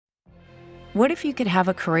What if you could have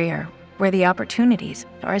a career where the opportunities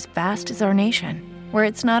are as vast as our nation, where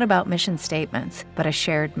it's not about mission statements, but a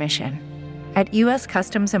shared mission? At U.S.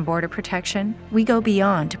 Customs and Border Protection, we go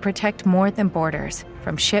beyond to protect more than borders.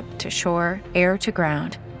 From ship to shore, air to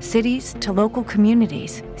ground, cities to local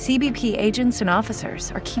communities, CBP agents and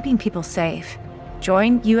officers are keeping people safe.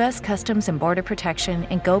 Join U.S. Customs and Border Protection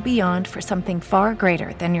and go beyond for something far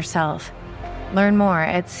greater than yourself. Learn more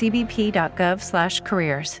at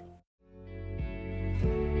cbp.gov/careers.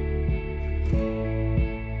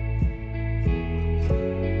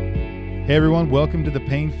 Hey everyone, welcome to The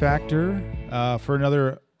Pain Factor for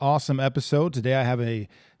another awesome episode. Today I have a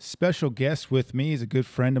special guest with me. He's a good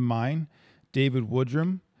friend of mine, David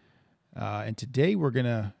Woodrum. And today we're going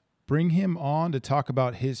to bring him on to talk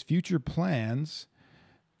about his future plans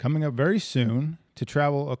coming up very soon to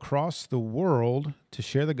travel across the world to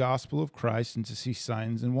share the gospel of Christ and to see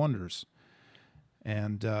signs and wonders.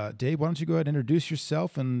 And Dave, why don't you go ahead and introduce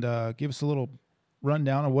yourself and give us a little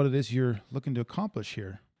rundown on what it is you're looking to accomplish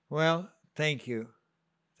here. Well, thank you.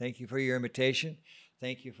 Thank you for your invitation.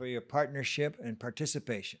 Thank you for your partnership and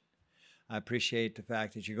participation. I appreciate the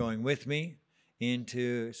fact that you're going with me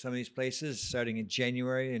into some of these places, starting in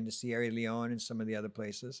January into Sierra Leone and some of the other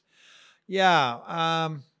places.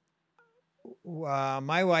 My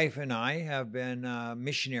wife and I have been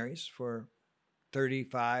missionaries for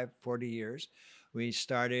 35, 40 years. We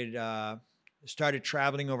started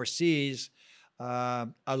traveling overseas a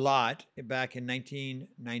lot back in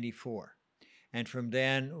 1994. And from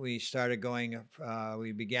then we started going,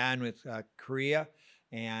 we began with Korea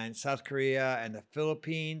and South Korea and the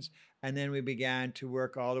Philippines. And then we began to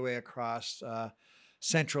work all the way across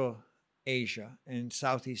Central Asia and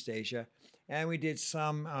Southeast Asia. And we did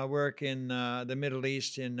some work in the Middle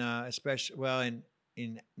East, in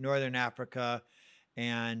Northern Africa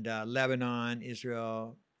and Lebanon,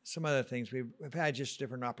 Israel, some other things. We've had just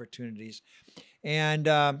different opportunities. And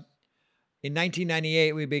in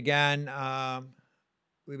 1998, we began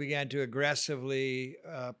to aggressively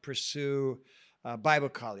pursue Bible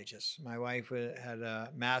colleges. My wife had a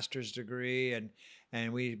master's degree,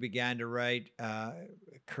 and we began to write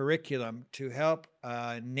curriculum to help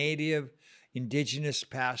native indigenous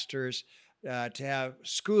pastors to have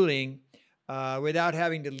schooling without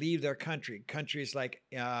having to leave their country. Countries like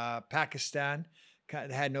Pakistan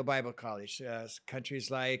had no Bible college. Countries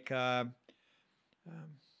like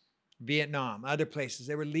Vietnam, other places,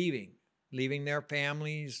 they were leaving their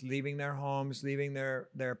families, leaving their homes, leaving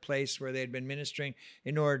their place where they had been ministering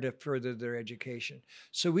in order to further their education.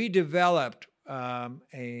 So we developed an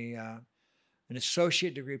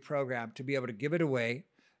associate degree program to be able to give it away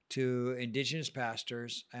to indigenous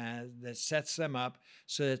pastors, that sets them up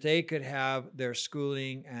so that they could have their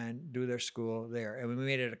schooling and do their school there. And we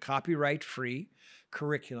made it a copyright-free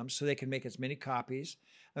curriculum so they could make as many copies.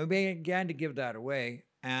 And we began to give that away.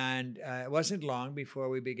 And it wasn't long before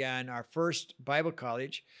we began our first Bible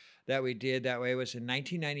college that we did that way. It was in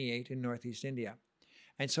 1998 in Northeast India.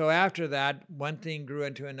 And so after that, one thing grew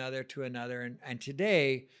into another to another. And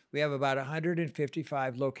today, we have about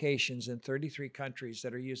 155 locations in 33 countries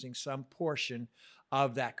that are using some portion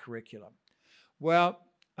of that curriculum. Well,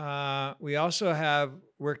 we also have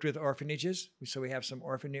worked with orphanages. So we have some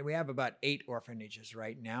orphanages. We have about 8 orphanages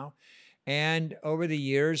right now. And over the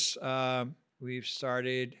years, we've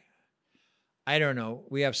started,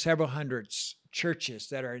 we have several hundred churches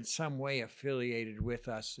that are in some way affiliated with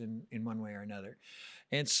us in one way or another.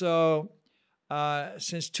 And so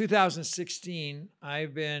since 2016,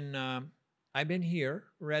 I've been here,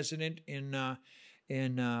 resident in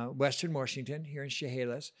Western Washington, here in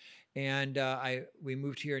Chehalis. And we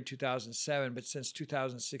moved here in 2007, but since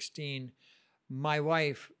 2016, my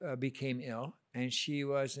wife became ill, and she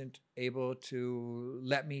wasn't able to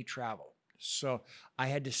let me travel. So I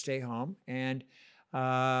had to stay home, and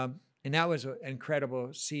that was an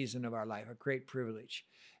incredible season of our life, a great privilege.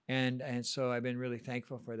 And so I've been really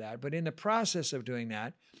thankful for that. But in the process of doing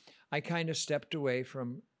that, I kind of stepped away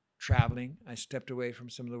from traveling. I stepped away from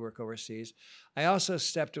some of the work overseas. I also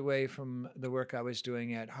stepped away from the work I was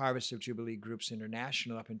doing at Harvest of Jubilee Groups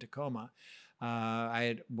International up in Tacoma.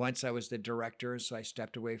 I was the director, so I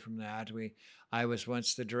stepped away from that. I was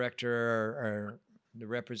once the director or the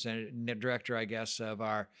representative director, I guess, of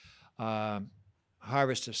our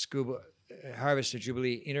Harvest of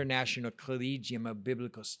Jubilee International Collegium of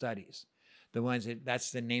Biblical Studies.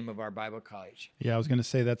 That's the name of our Bible college. Yeah, I was going to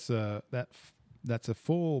say that's a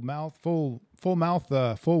full words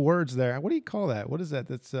there. What do you call that? What is that?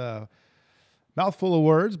 That's mouthful of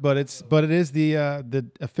words, but it is the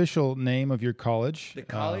official name of your college. The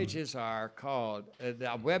colleges are called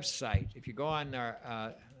the website. If you go on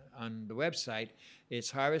our on the website.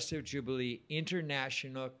 It's Harvest of Jubilee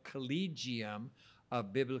International Collegium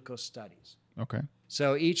of Biblical Studies. Okay.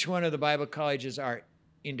 So each one of the Bible colleges are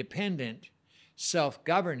independent,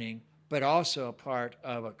 self-governing, but also a part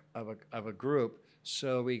of a group.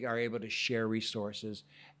 So we are able to share resources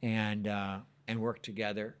and work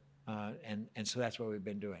together. And so that's what we've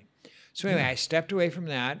been doing. So anyway, I stepped away from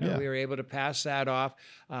that. Yeah. We were able to pass that off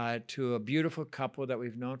to a beautiful couple that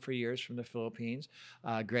we've known for years from the Philippines,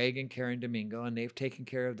 Greg and Karen Domingo, and they've taken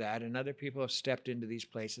care of that. And other people have stepped into these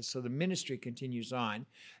places. So the ministry continues on.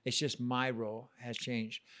 It's just my role has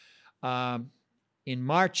changed. In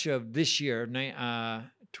March of this year,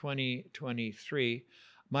 2023,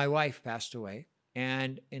 my wife passed away.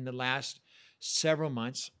 And in the last several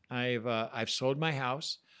months, I've sold my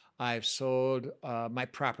house. I've sold my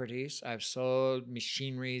properties. I've sold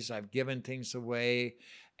machineries. I've given things away.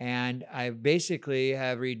 And I basically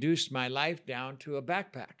have reduced my life down to a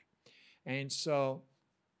backpack. And so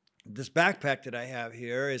this backpack that I have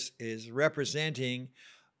here is representing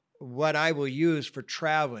what I will use for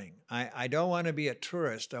traveling. I don't want to be a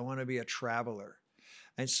tourist. I want to be a traveler.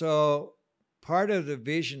 And so part of the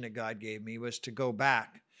vision that God gave me was to go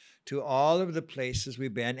back to all of the places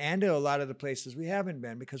we've been and to a lot of the places we haven't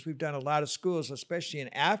been, because we've done a lot of schools, especially in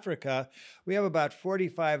Africa. We have about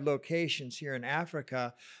 45 locations here in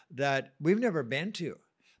Africa that we've never been to.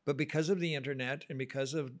 But because of the internet and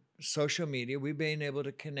because of social media, we've been able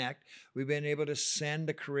to connect. We've been able to send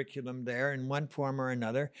the curriculum there in one form or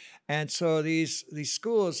another. And so these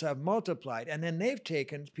schools have multiplied. And then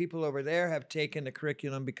people over there have taken the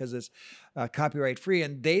curriculum because it's copyright free,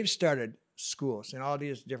 and they've started schools in all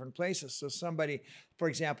these different places. So somebody, for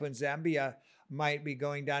example, in Zambia might be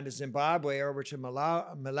going down to Zimbabwe or over to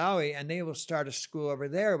Malawi, and they will start a school over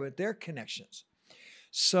there with their connections.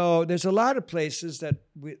 So there's a lot of places that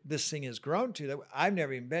this thing has grown to that I've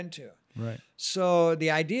never even been to. Right. So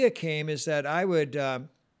the idea came is that I would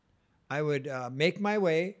make my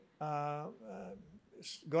way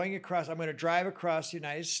going across. I'm going to drive across the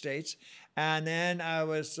United States, and then I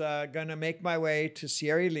was going to make my way to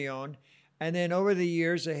Sierra Leone, and then over the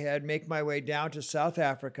years ahead, make my way down to South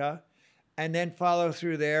Africa, and then follow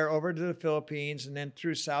through there over to the Philippines, and then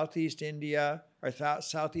through Southeast India or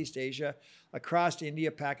Southeast Asia, across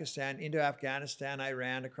India, Pakistan, into Afghanistan,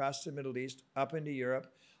 Iran, across the Middle East, up into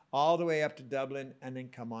Europe, all the way up to Dublin, and then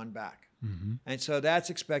come on back. Mm-hmm. And so that's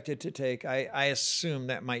expected to take, I assume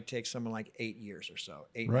that might take something like 8 years or so,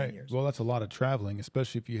 9 years. Well, that's a lot of traveling,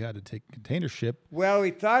 especially if you had to take a container ship. Well,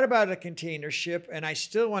 we thought about a container ship, and I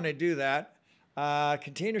still want to do that.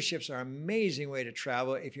 Container ships are an amazing way to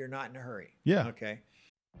travel if you're not in a hurry. Yeah. Okay.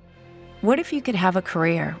 What if you could have a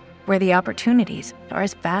career where the opportunities are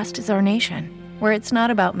as vast as our nation, where it's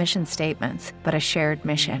not about mission statements, but a shared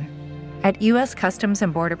mission? At U.S. Customs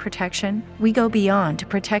and Border Protection, we go beyond to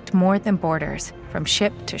protect more than borders. From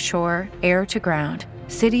ship to shore, air to ground,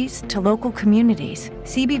 cities to local communities,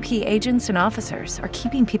 CBP agents and officers are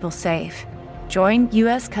keeping people safe. Join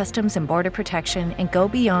U.S. Customs and Border Protection and go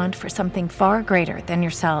beyond for something far greater than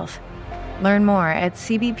yourself. Learn more at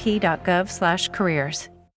cbp.gov/careers.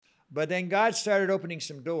 But then God started opening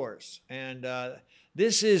some doors, and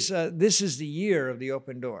this is the year of the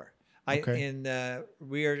open door. Okay.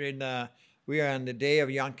 We are on the day of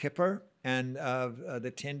Yom Kippur and of the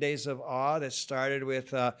 10 days of awe that started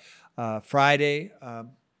with Friday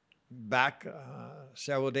back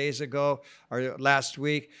several days ago or last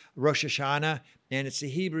week, Rosh Hashanah, and it's the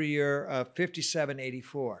Hebrew year of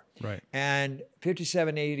 5784. Right. And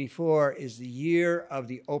 5784 is the year of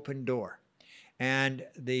the open door. And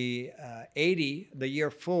the 80, the year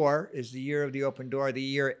 4, is the year of the open door. The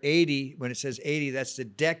year 80, when it says 80, that's the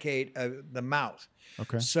decade of the mouth.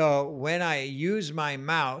 Okay. So when I use my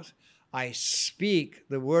mouth, I speak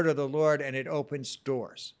the word of the Lord, and it opens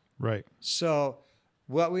doors. Right. So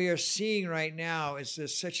what we are seeing right now is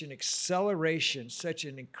there's such an acceleration, such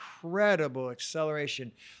an incredible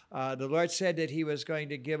acceleration. The Lord said that he was going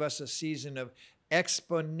to give us a season of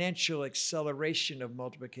exponential acceleration of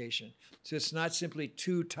multiplication. So it's not simply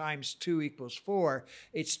 2 times 2 equals 4.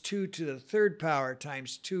 It's 2 to the 3rd power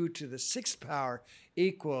times 2 to the 6th power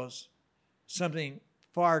equals something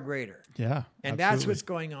far greater. Yeah. And that's what's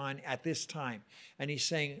going on at this time. And he's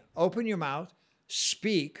saying, open your mouth,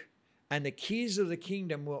 speak, and the keys of the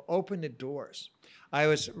kingdom will open the doors. I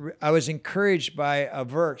was encouraged by a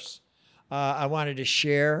verse I wanted to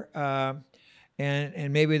share.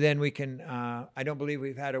 And maybe then we can, I don't believe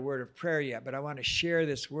we've had a word of prayer yet, but I want to share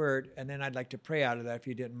this word, and then I'd like to pray out of that if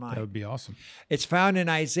you didn't mind. That would be awesome. It's found in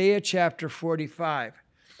Isaiah chapter 45.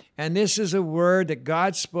 And this is a word that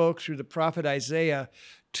God spoke through the prophet Isaiah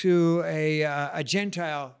to a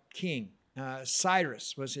Gentile king.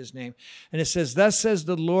 Cyrus was his name. And it says, thus says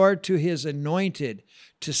the Lord to his anointed,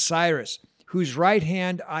 to Cyrus, whose right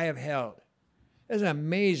hand I have held. That's an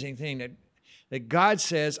amazing thing that God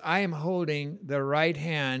says, I am holding the right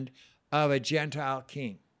hand of a Gentile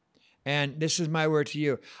king. And this is my word to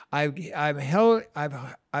you. I've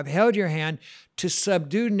held your hand to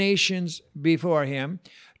subdue nations before him,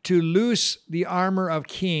 to loose the armor of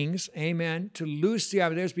kings. Amen. To loose the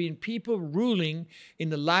armor. There's been people ruling in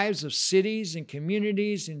the lives of cities and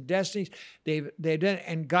communities and destinies. They've done it.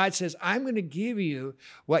 And God says, I'm going to give you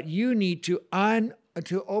what you need to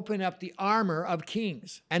open up the armor of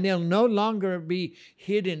kings. And they'll no longer be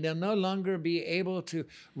hidden. They'll no longer be able to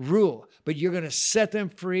rule. But you're going to set them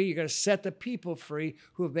free. You're going to set the people free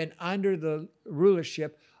who have been under the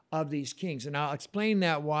rulership of these kings. And I'll explain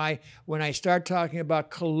that why when I start talking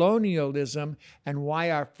about colonialism and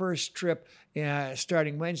why our first trip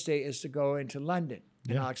starting Wednesday is to go into London.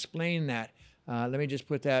 And I'll explain that. Let me just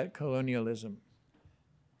put that colonialism.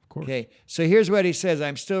 Of course. Okay, so here's what he says.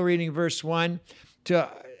 I'm still reading verse 1. To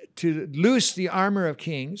loose the armor of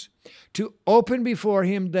kings, to open before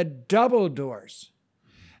him the double doors,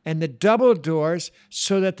 and the double doors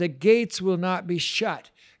so that the gates will not be shut.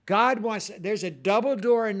 God wants, there's a double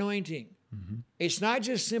door anointing. Mm-hmm. It's not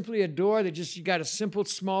just simply a door that you got a simple,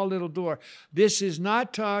 small little door. This is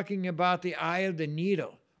not talking about the eye of the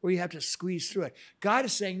needle where you have to squeeze through it. God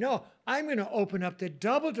is saying, no, I'm going to open up the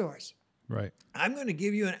double doors. Right. I'm going to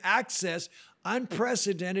give you an access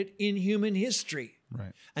unprecedented in human history.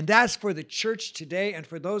 Right. And that's for the church today and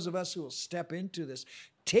for those of us who will step into this.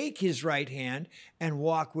 Take his right hand and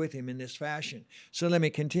walk with him in this fashion. So let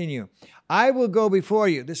me continue. I will go before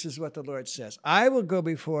you. This is what the Lord says. I will go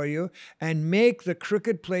before you and make the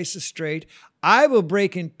crooked places straight. I will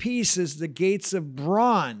break in pieces the gates of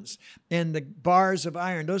bronze and the bars of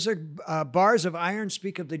iron. Those are bars of iron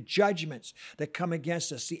speak of the judgments that come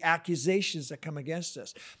against us, the accusations that come against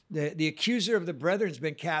us. The accuser of the brethren has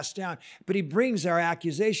been cast down, but he brings our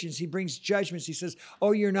accusations. He brings judgments. He says,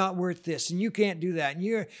 oh, you're not worth this, and you can't do that,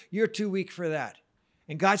 and you're too weak for that.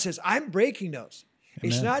 And God says, I'm breaking those.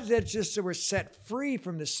 Amen. It's not that just that we're set free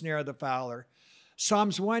from the snare of the fowler.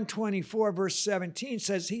 Psalms 124, verse 17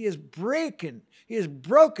 says he has broken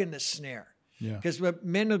the snare. Because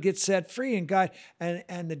men will get set free and God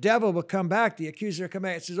and the devil will come back, the accuser will come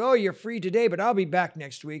back and says, oh, you're free today, but I'll be back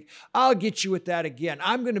next week. I'll get you with that again.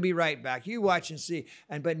 I'm going to be right back. You watch and see.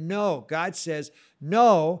 But no, God says,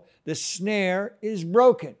 no, the snare is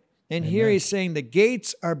broken. And Amen. Here he's saying the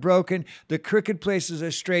gates are broken, the crooked places are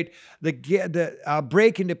straight. I'll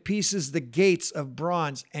break into pieces the gates of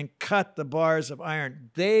bronze and cut the bars of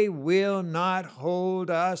iron. They will not hold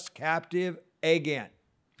us captive again.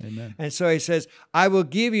 Amen. And so he says, I will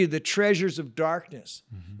give you the treasures of darkness.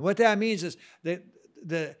 Mm-hmm. What that means is that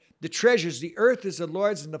the treasures, the earth is the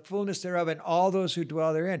Lord's and the fullness thereof and all those who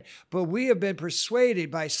dwell therein. But we have been persuaded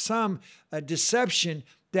by some deception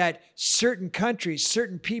that certain countries,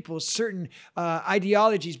 certain people, certain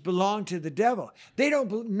ideologies belong to the devil.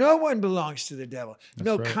 No one belongs to the devil. That's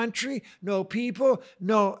no right. Country, no people,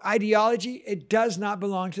 no ideology. It does not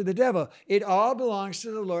belong to the devil. It all belongs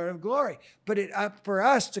to the Lord of glory. But for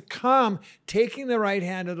us to come, taking the right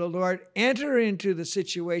hand of the Lord, enter into the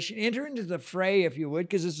situation, enter into the fray, if you would,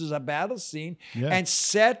 because this is a battle scene, and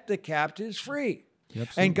set the captives free.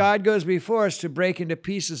 Absolutely. And God goes before us to break into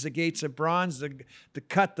pieces the gates of bronze, to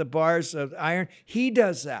cut the bars of iron. He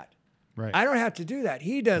does that. Right. I don't have to do that.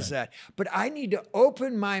 He does that. But I need to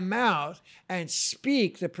open my mouth and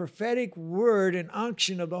speak the prophetic word and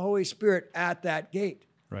unction of the Holy Spirit at that gate.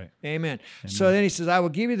 Right. Amen. So then he says, I will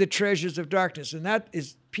give you the treasures of darkness. And that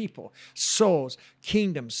is people, souls,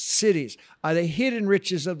 kingdoms, cities, the hidden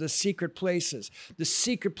riches of the secret places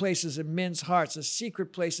of men's hearts, the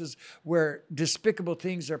secret places where despicable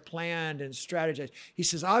things are planned and strategized. He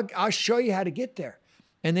says, I'll show you how to get there.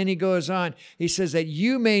 And then he goes on, he says that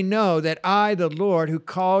you may know that I, the Lord, who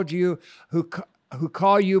call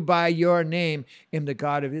you by your name, am the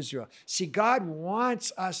God of Israel. See, God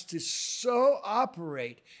wants us to so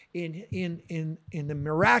operate in the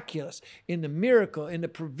miraculous, in the miracle, in the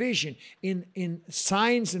provision, in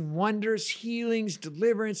signs and wonders, healings,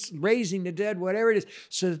 deliverance, raising the dead, whatever it is,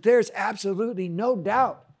 so that there's absolutely no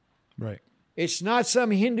doubt. Right. It's not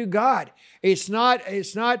some Hindu god. It's not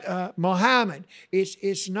Mohammed.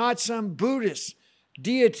 It's not some Buddhist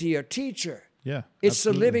deity or teacher. Yeah. It's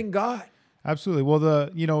absolutely. the living God. Absolutely.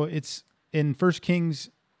 Well, it's in 1 Kings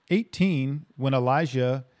 18 when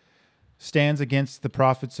Elijah stands against the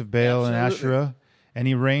prophets of Baal and Asherah, and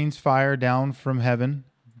he rains fire down from heaven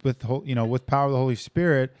with power of the Holy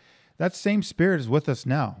Spirit. That same Spirit is with us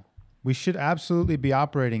now. We should absolutely be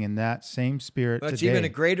operating in that same spirit But it's today. even a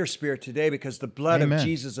greater spirit today because the blood Amen. of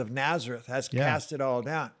Jesus of Nazareth has Yeah. cast it all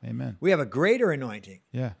down. Amen. We have a greater anointing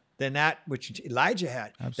Yeah. than that which Elijah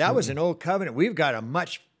had. That Absolutely. was an old covenant. We've got a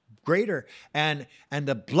much greater, and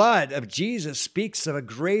the blood of Jesus speaks of a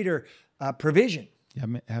greater provision. Yeah,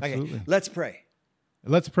 absolutely. Okay, let's pray.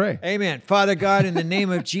 Let's pray. Amen. Father God, in the name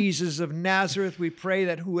of Jesus of Nazareth, we pray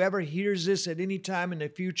that whoever hears this at any time in the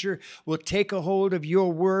future will take a hold of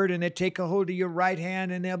your word, and they take a hold of your right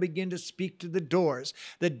hand, and they'll begin to speak to the doors,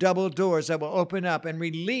 the double doors that will open up and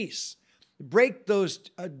release. Break those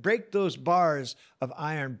bars of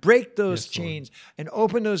iron, break those Yes, Lord. chains, and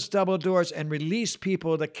open those double doors and release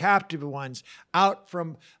people, the captive ones, out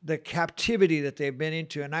from the captivity that they've been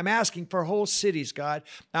into. And I'm asking for whole cities, God.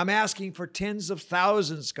 I'm asking for tens of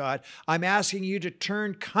thousands, God. I'm asking you to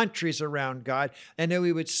turn countries around, God, and that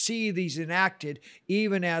we would see these enacted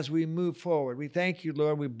even as we move forward. We thank you,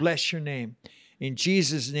 Lord. We bless your name. In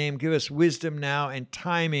Jesus' name, give us wisdom now and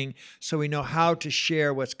timing so we know how to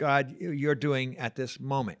share what's God you're doing at this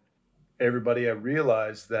moment. Everybody, I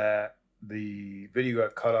realized that the video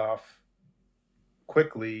got cut off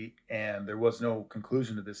quickly and there was no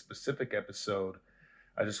conclusion to this specific episode.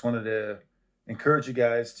 I just wanted to encourage you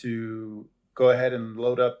guys to go ahead and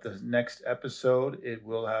load up the next episode. It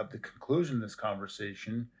will have the conclusion of this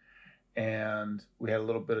conversation. And we had a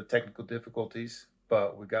little bit of technical difficulties,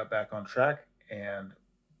 but we got back on track. And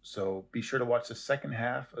so be sure to watch the second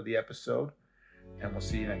half of the episode, and we'll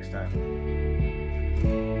see you next time.